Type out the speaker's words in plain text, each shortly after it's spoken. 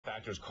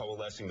factors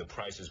coalescing, the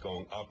price is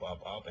going up,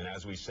 up, up, and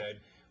as we said,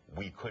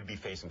 we could be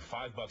facing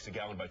 $5 a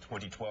gallon by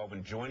 2012.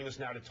 And joining us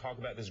now to talk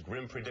about this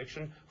grim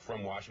prediction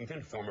from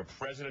Washington, former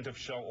president of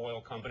Shell Oil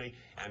Company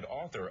and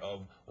author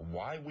of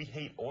Why We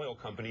Hate Oil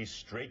Companies,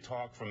 Straight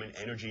Talk from an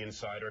Energy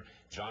Insider,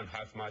 John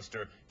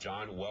Hofmeister.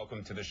 John,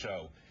 welcome to the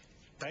show.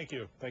 Thank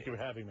you. Thank you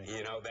for having me.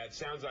 You know, that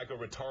sounds like a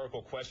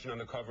rhetorical question on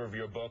the cover of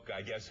your book.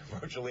 I guess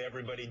virtually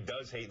everybody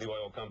does hate the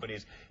oil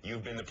companies.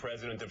 You've been the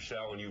president of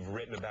Shell, and you've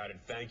written about it.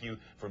 Thank you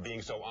for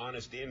being so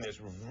honest in this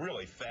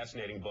really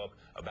fascinating book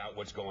about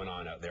what's going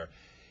on out there.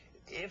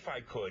 If I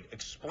could,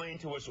 explain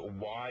to us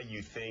why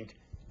you think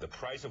the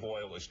price of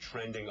oil is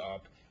trending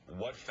up,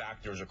 what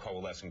factors are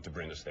coalescing to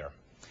bring us there.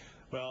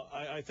 Well,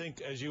 I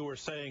think, as you were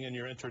saying in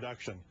your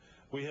introduction,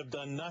 we have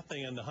done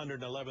nothing in the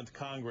 111th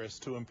Congress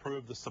to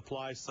improve the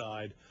supply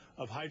side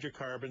of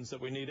hydrocarbons that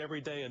we need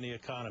every day in the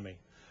economy.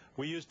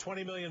 We use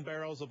 20 million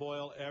barrels of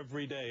oil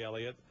every day,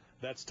 Elliot.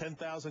 That's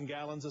 10,000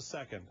 gallons a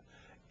second.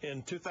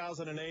 In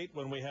 2008,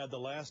 when we had the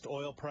last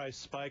oil price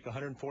spike,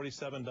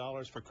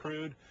 $147 for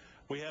crude,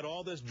 we had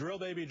all this drill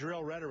baby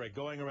drill rhetoric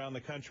going around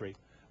the country.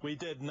 We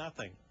did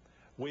nothing.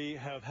 We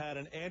have had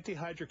an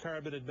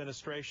anti-hydrocarbon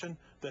administration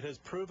that has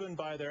proven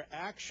by their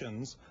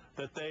actions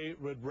that they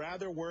would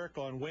rather work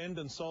on wind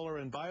and solar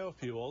and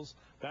biofuels.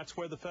 That's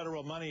where the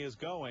federal money is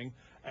going,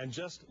 and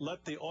just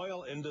let the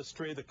oil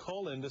industry, the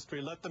coal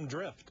industry, let them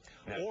drift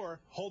or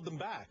hold them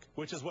back,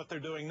 which is what they're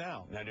doing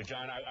now. Now,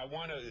 John, I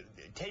want to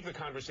take the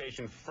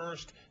conversation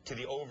first to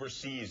the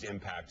overseas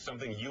impact,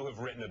 something you have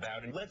written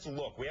about. And let's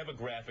look. We have a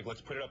graphic.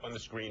 Let's put it up on the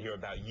screen here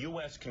about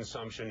U.S.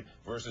 consumption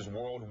versus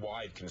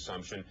worldwide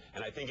consumption.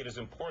 And I think it is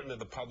important that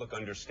the public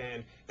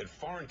understand that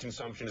foreign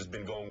consumption has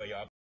been going way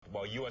up,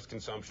 while U.S.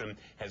 consumption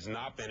has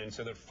not been, and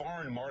so that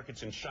foreign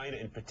markets in China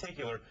in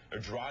particular are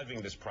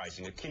driving this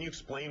pricing. Can you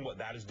explain what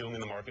that is doing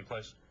in the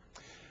marketplace?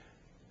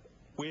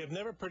 We have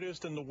never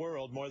produced in the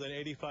world more than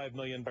 85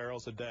 million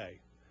barrels a day.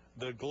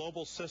 The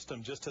global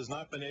system just has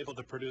not been able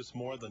to produce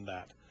more than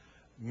that.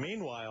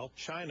 Meanwhile,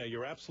 China,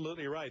 you're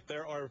absolutely right.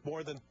 There are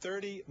more than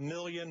 30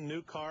 million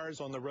new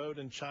cars on the road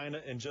in China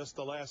in just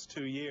the last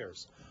 2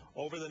 years.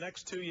 Over the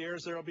next 2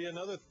 years, there will be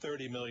another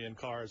 30 million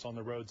cars on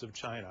the roads of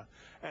China.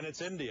 And it's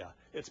India,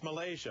 it's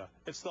Malaysia,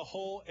 it's the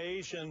whole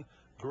Asian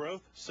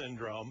growth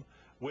syndrome,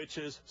 which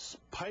is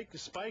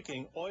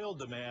spiking oil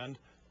demand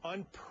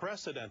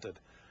unprecedented.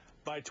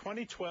 By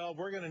 2012,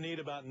 we're going to need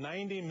about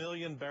 90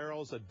 million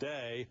barrels a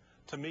day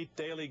to meet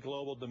daily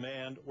global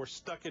demand. We're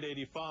stuck at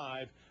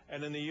 85,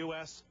 and in the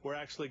U.S., we're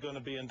actually going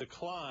to be in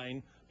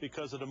decline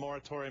because of the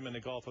moratorium in the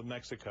Gulf of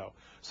Mexico.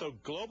 So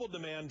global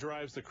demand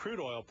drives the crude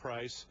oil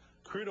price.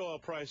 Crude oil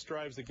price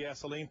drives the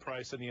gasoline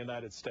price in the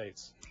United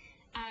States.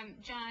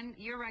 John,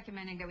 you're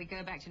recommending that we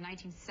go back to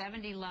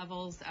 1970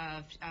 levels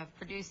of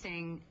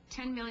producing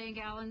 10 million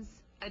gallons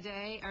a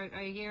day or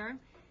a year?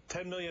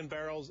 10 million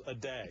barrels a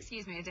day.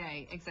 Excuse me, a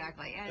day,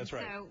 exactly. And that's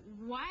right. So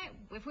why,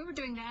 if we were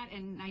doing that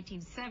in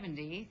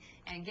 1970,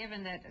 and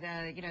given that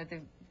you know, the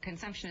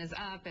consumption is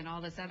up and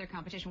all this other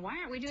competition, why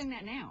aren't we doing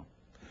that now?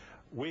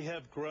 We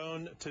have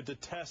grown to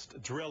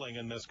detest drilling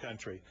in this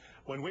country.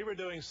 When we were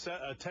doing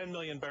 10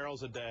 million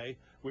barrels a day,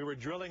 we were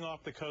drilling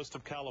off the coast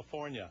of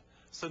California.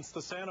 Since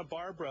the Santa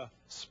Barbara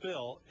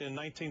spill in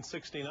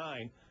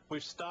 1969,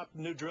 we've stopped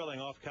new drilling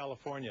off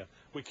California.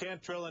 We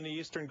can't drill in the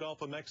eastern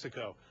Gulf of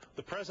Mexico.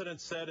 The president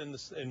said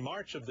in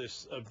March of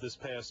this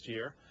past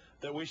year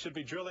that we should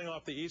be drilling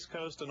off the East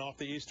Coast and off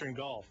the eastern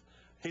Gulf.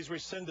 He's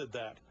rescinded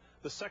that.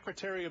 The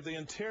Secretary of the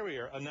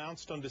Interior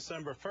announced on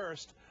December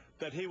 1st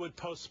that he would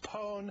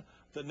postpone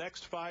the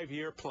next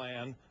 5-year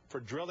plan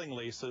for drilling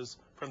leases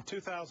from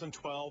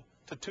 2012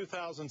 to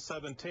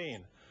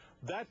 2017.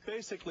 That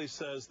basically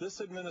says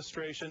this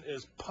administration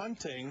is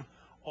punting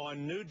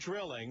on new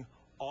drilling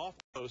off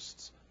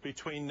coasts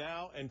between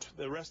now and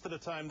the rest of the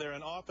time they're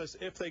in office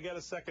if they get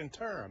a second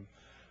term.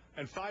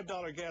 And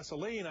 $5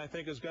 gasoline, I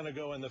think, is going to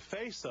go in the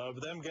face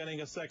of them getting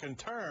a second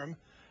term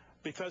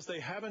because they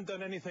haven't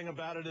done anything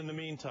about it in the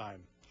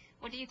meantime.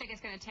 What do you think it's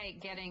going to take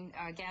getting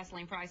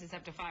gasoline prices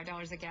up to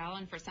 $5 a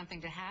gallon for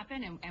something to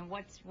happen? And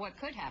what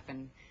could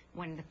happen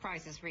when the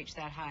prices reach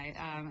that high?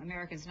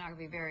 Americans are not going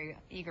to be very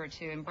eager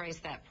to embrace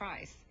that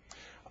price.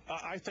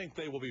 I think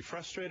they will be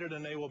frustrated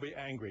and they will be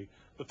angry.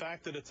 The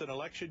fact that it's an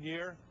election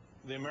year,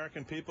 the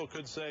American people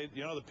could say,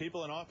 you know, the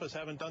people in office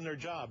haven't done their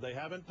job. They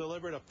haven't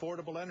delivered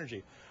affordable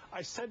energy.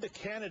 I said to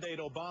candidate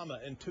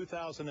Obama in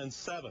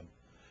 2007,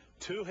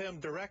 to him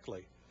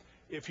directly,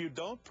 if you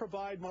don't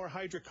provide more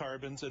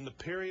hydrocarbons in the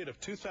period of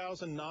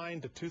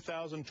 2009 to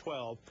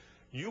 2012,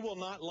 you will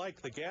not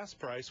like the gas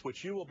price,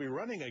 which you will be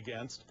running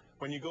against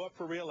when you go up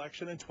for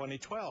re-election in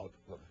 2012.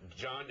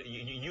 John,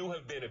 you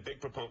have been a big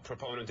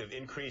proponent of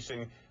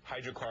increasing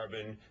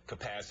hydrocarbon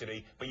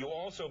capacity, but you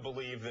also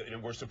believe that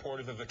we're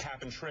supportive of the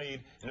cap and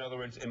trade, in other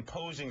words,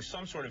 imposing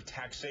some sort of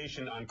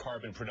taxation on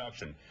carbon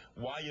production.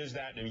 Why is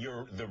that? And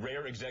you're the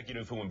rare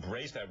executive who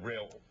embraced that,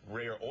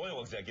 rare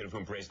oil executive who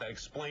embraced that.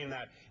 Explain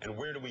that, and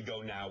where do we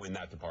go now in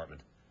that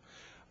department?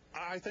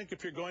 I think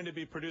if you're going to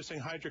be producing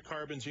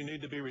hydrocarbons, you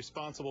need to be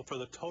responsible for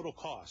the total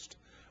cost.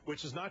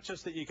 which is not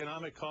just the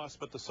economic cost,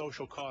 but the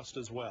social cost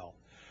as well.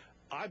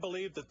 I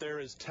believe that there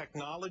is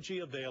technology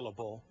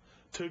available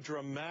to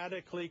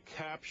dramatically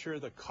capture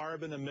the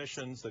carbon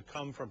emissions that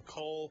come from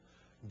coal,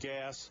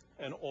 gas,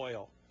 and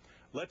oil.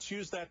 Let's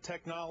use that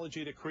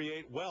technology to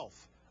create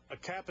wealth. A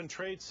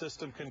cap-and-trade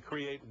system can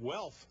create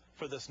wealth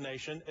for this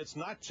nation. It's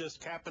not just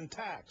cap and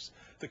tax.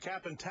 The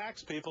cap and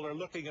tax people are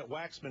looking at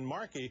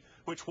Waxman-Markey,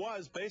 which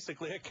was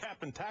basically a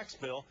cap and tax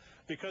bill,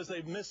 because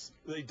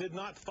they did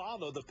not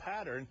follow the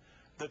pattern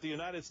that the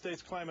United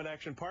States Climate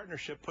Action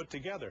Partnership put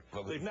together.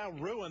 Well, they've now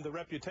ruined the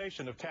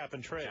reputation of cap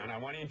and trade. John, I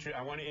want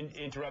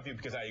to interrupt you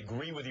because I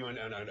agree with you on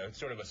a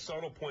sort of a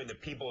subtle point that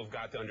people have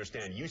got to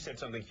understand. You said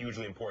something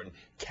hugely important.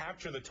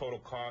 Capture the total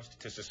cost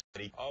to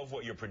society of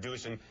what you're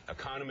producing.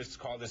 Economists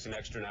call this an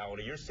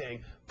externality. You're saying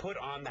put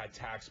on that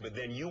tax, but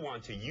then you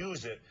want to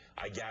use it,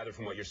 I gather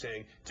from what you're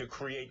saying, to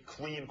create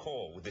clean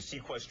coal with the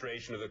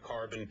sequestration of the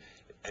carbon,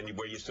 and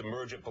where you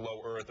submerge it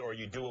below Earth, or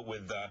you do it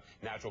with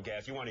natural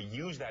gas. You want to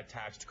use that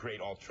tax to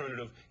create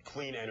alternative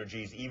clean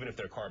energies, even if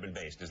they're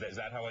carbon-based. Is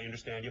that how I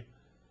understand you?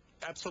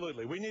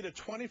 Absolutely. We need a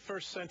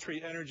 21st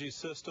century energy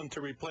system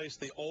to replace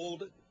the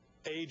old,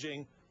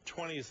 aging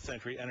 20th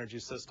century energy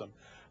system.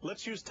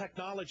 Let's use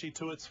technology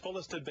to its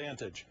fullest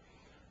advantage.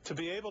 To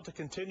be able to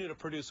continue to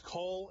produce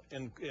coal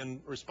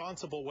in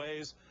responsible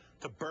ways,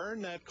 to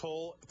burn that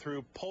coal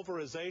through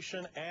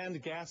pulverization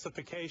and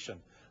gasification.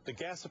 The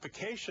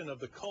gasification of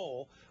the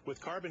coal with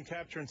carbon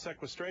capture and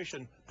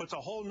sequestration puts a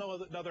whole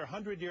another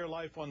 100-year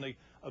life on the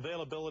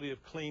availability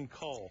of clean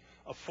coal,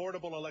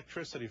 affordable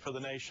electricity for the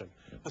nation.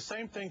 The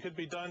same thing could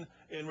be done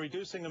in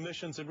reducing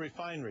emissions in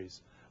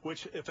refineries,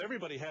 which if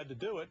everybody had to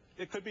do it,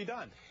 it could be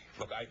done.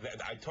 Look,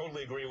 I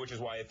totally agree, which is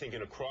why I think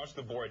an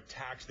across-the-board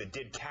tax that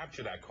did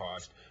capture that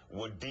cost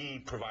would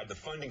provide the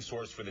funding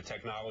source for the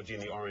technology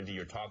and the R&D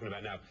you're talking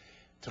about now.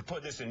 To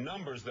put this in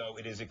numbers, though,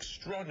 it is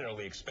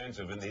extraordinarily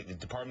expensive, and the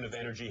Department of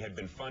Energy had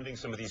been funding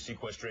some of these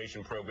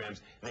sequestration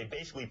programs, and they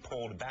basically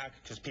pulled back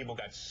because people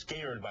got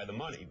scared by the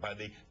money, by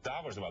the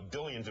dollars, about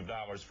billions of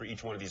dollars for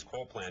each one of these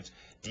coal plants.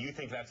 Do you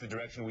think that's the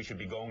direction we should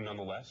be going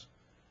nonetheless?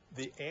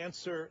 The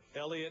answer,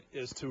 Elliot,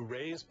 is to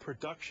raise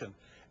production.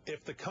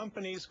 If the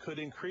companies could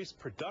increase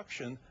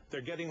production,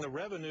 they're getting the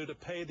revenue to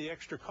pay the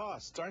extra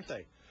costs, aren't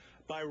they?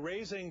 By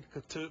raising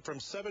from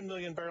 7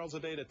 million barrels a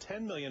day to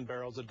 10 million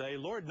barrels a day,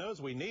 Lord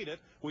knows we need it.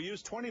 We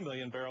use 20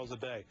 million barrels a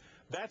day.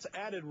 That's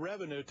added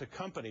revenue to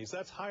companies.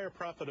 That's higher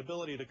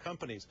profitability to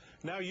companies.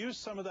 Now use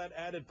some of that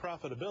added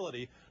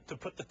profitability to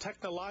put the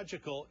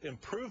technological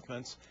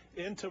improvements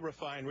into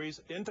refineries,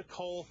 into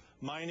coal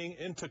mining,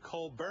 into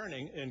coal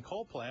burning in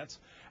coal plants,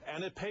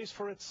 and it pays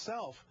for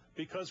itself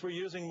because we're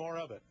using more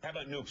of it. How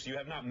about nukes? You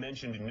have not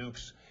mentioned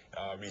nukes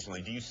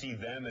recently. Do you see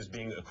them as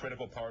being a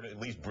critical part of at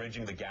least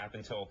bridging the gap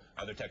until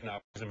other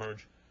technologies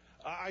emerge?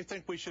 I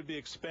think we should be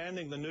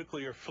expanding the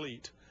nuclear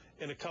fleet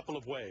in a couple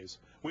of ways.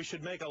 We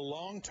should make a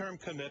long-term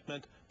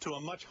commitment to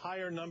a much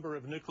higher number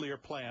of nuclear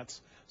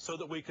plants so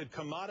that we could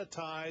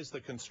commoditize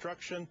the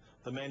construction,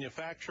 the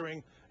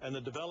manufacturing, and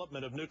the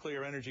development of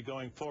nuclear energy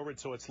going forward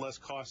so it's less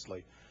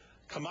costly.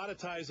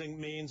 Commoditizing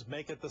means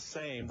make it the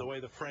same, the way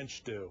the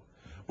French do.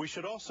 We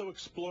should also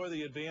explore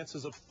the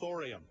advances of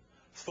thorium.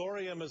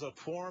 Thorium is a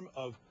form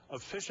of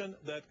fission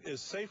that is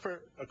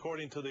safer,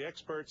 according to the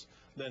experts,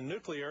 than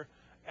nuclear,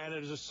 and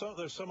there's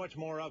so much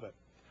more of it.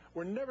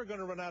 We're never going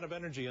to run out of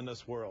energy in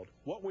this world.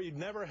 What we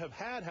never have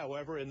had,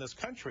 however, in this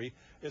country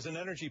is an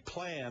energy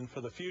plan for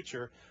the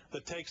future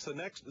that takes the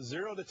next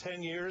 0 to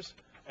 10 years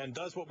and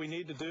does what we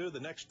need to do the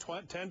next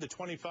 10 to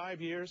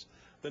 25 years,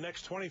 the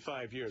next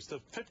 25 years, the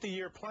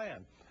 50-year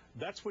plan.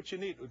 That's what you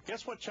need.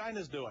 Guess what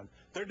China's doing?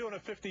 They're doing a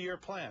 50-year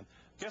plan.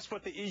 Guess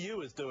what the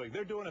EU is doing?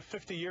 They're doing a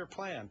 50-year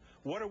plan.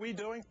 What are we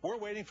doing? We're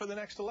waiting for the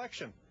next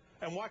election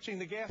and watching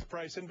the gas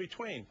price in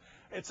between.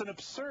 It's an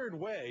absurd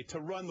way to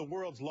run the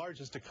world's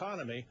largest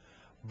economy,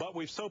 but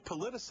we've so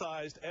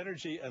politicized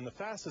energy and the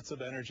facets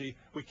of energy,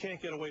 we can't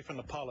get away from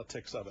the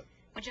politics of it.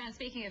 Well, John,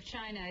 speaking of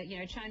China,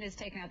 China's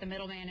taken out the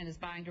middleman and is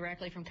buying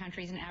directly from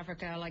countries in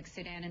Africa like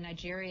Sudan and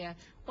Nigeria.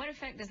 What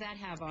effect does that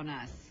have on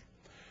us?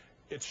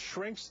 It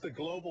shrinks the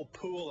global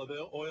pool of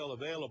oil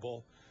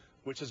available,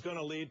 which is going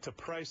to lead to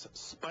price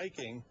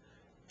spiking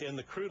in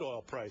the crude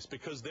oil price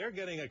because they're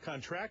getting a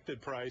contracted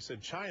price in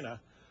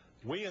China.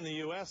 We in the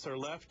U.S. are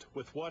left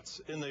with what's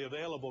in the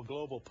available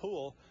global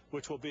pool,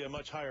 which will be a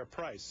much higher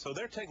price. So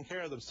they're taking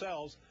care of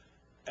themselves,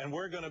 and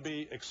we're going to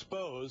be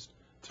exposed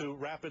to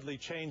rapidly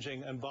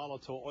changing and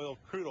volatile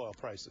crude oil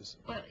prices.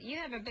 Well, you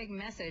have a big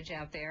message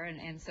out there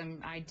and some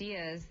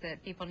ideas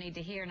that people need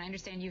to hear. And I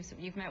understand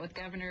you've met with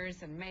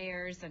governors and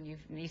mayors, and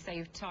you say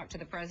you've talked to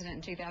the president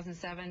in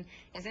 2007.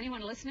 Is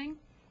anyone listening?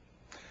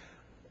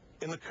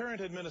 In the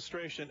current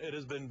administration, it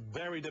has been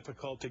very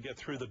difficult to get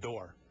through the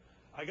door.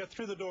 I got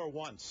through the door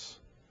once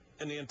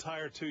in the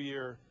entire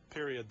 2-year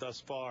period thus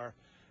far,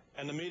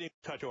 and the meeting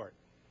cut short.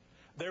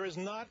 There is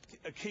not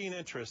a keen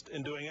interest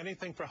in doing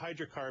anything for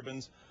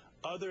hydrocarbons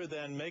other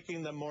than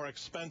making them more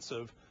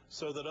expensive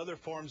so that other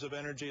forms of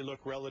energy look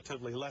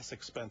relatively less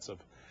expensive.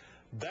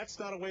 That's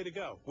not a way to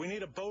go. We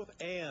need a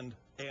both-and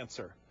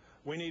answer.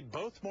 We need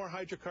both more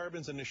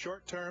hydrocarbons in the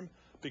short term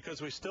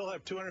because we still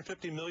have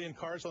 250 million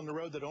cars on the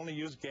road that only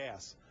use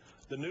gas.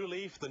 The new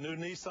Leaf, the new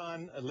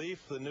Nissan Leaf,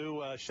 the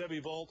new Chevy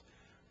Volt,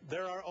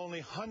 there are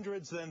only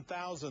hundreds then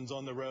thousands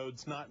on the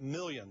roads, not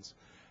millions.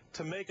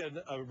 To make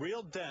a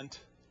real dent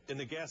in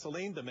the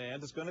gasoline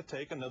demand is going to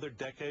take another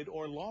decade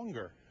or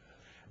longer.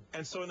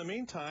 And so in the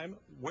meantime,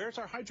 where's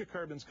our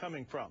hydrocarbons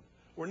coming from?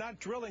 We're not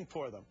drilling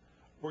for them.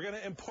 We're going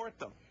to import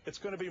them. It's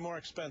going to be more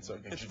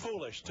expensive. It's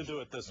foolish to do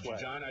it this way.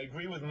 John, I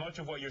agree with much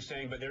of what you're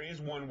saying, but there is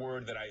one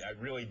word that I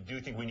really do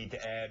think we need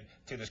to add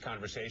to this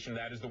conversation.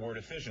 That is the word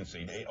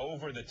efficiency.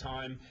 Over the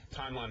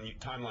timeline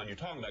you're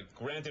talking about,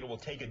 granted, it will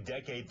take a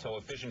decade till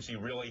efficiency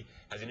really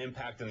has an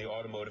impact in the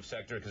automotive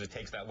sector because it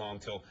takes that long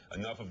till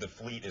enough of the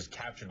fleet is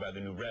captured by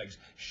the new regs.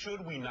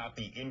 Should we not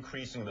be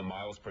increasing the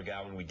miles per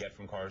gallon we get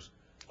from cars?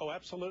 Oh,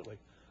 absolutely.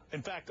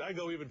 In fact, I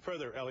go even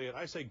further, Elliot.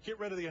 I say get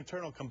rid of the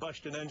internal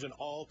combustion engine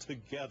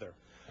altogether.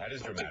 That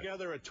is Put dramatic.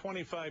 together a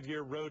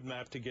 25-year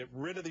roadmap to get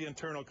rid of the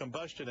internal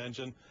combustion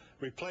engine,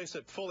 replace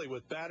it fully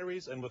with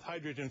batteries and with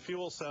hydrogen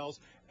fuel cells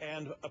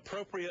and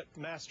appropriate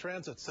mass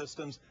transit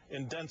systems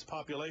in dense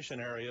population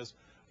areas.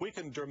 We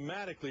can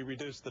dramatically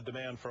reduce the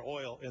demand for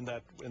oil in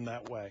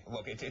that way.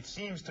 Look, it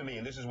seems to me,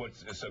 and this is what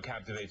so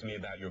captivates me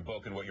about your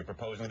book and what you're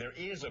proposing, there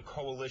is a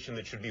coalition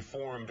that should be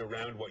formed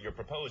around what you're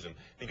proposing.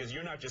 Because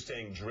you're not just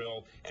saying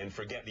drill and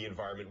forget the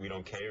environment, we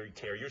don't care.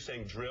 You're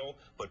saying drill,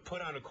 but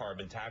put on a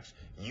carbon tax,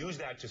 use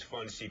that to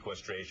fund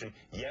sequestration,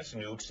 yes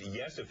nukes,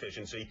 yes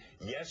efficiency,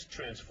 yes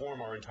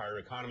transform our entire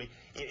economy.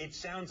 It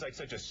sounds like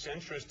such a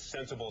centrist,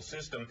 sensible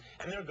system.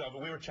 And their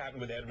governor, we were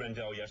chatting with Ed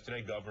Rendell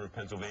yesterday, governor of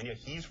Pennsylvania,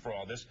 he's for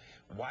all this.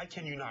 Why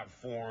can you not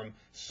form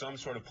some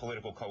sort of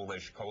political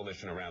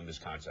coalition around this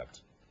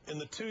concept? In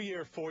the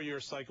 2-year, 4-year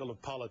cycle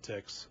of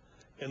politics,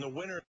 in the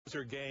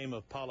winner-loser game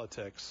of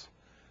politics,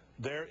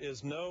 there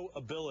is no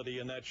ability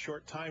in that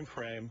short time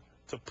frame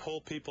to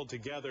pull people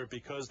together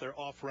because they're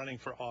off running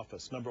for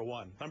office, number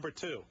one. Number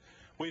two,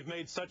 we've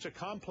made such a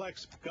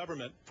complex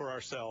government for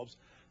ourselves.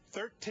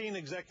 13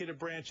 executive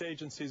branch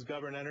agencies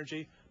govern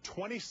energy.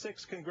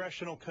 26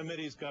 congressional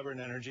committees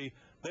govern energy.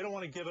 They don't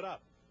want to give it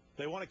up.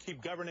 They want to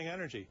keep governing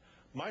energy.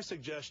 My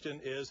suggestion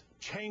is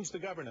change the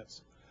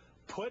governance.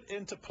 Put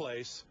into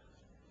place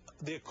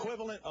the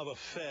equivalent of a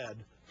Fed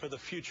for the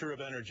future of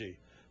energy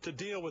to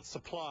deal with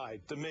supply,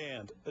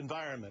 demand,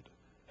 environment,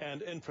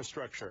 and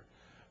infrastructure.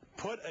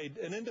 Put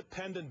an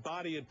independent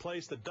body in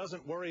place that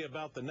doesn't worry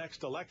about the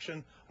next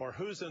election or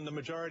who's in the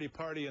majority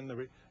party in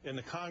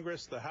the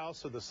Congress, the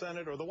House, or the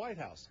Senate, or the White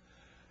House.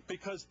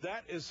 Because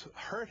that is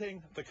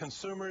hurting the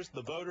consumers,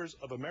 the voters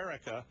of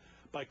America,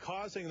 by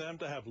causing them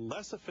to have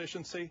less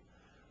efficiency,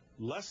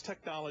 less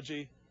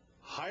technology,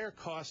 higher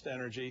cost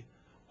energy,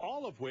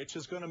 all of which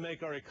is going to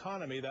make our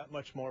economy that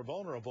much more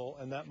vulnerable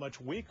and that much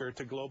weaker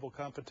to global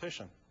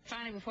competition.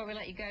 Finally, before we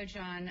let you go,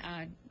 John,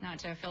 not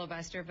to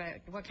filibuster,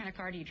 but what kind of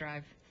car do you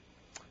drive?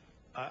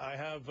 I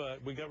have,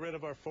 we got rid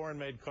of our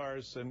foreign-made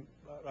cars, and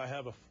I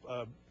have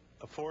a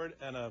Ford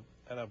and a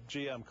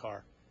GM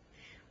car.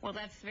 Well,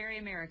 that's very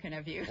American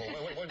of you.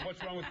 Well,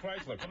 what's wrong with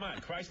Chrysler? Come on,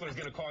 Chrysler's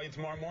going to call you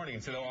tomorrow morning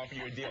and say they'll offer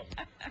you a deal.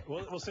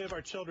 We'll see if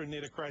our children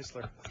need a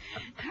Chrysler.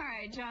 All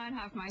right, John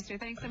Hofmeister,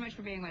 thanks so much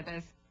for being with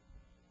us.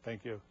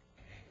 Thank you.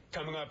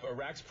 Coming up,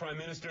 Iraq's prime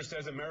minister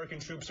says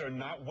American troops are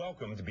not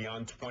welcomed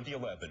beyond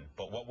 2011.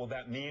 But what will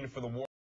that mean for the war?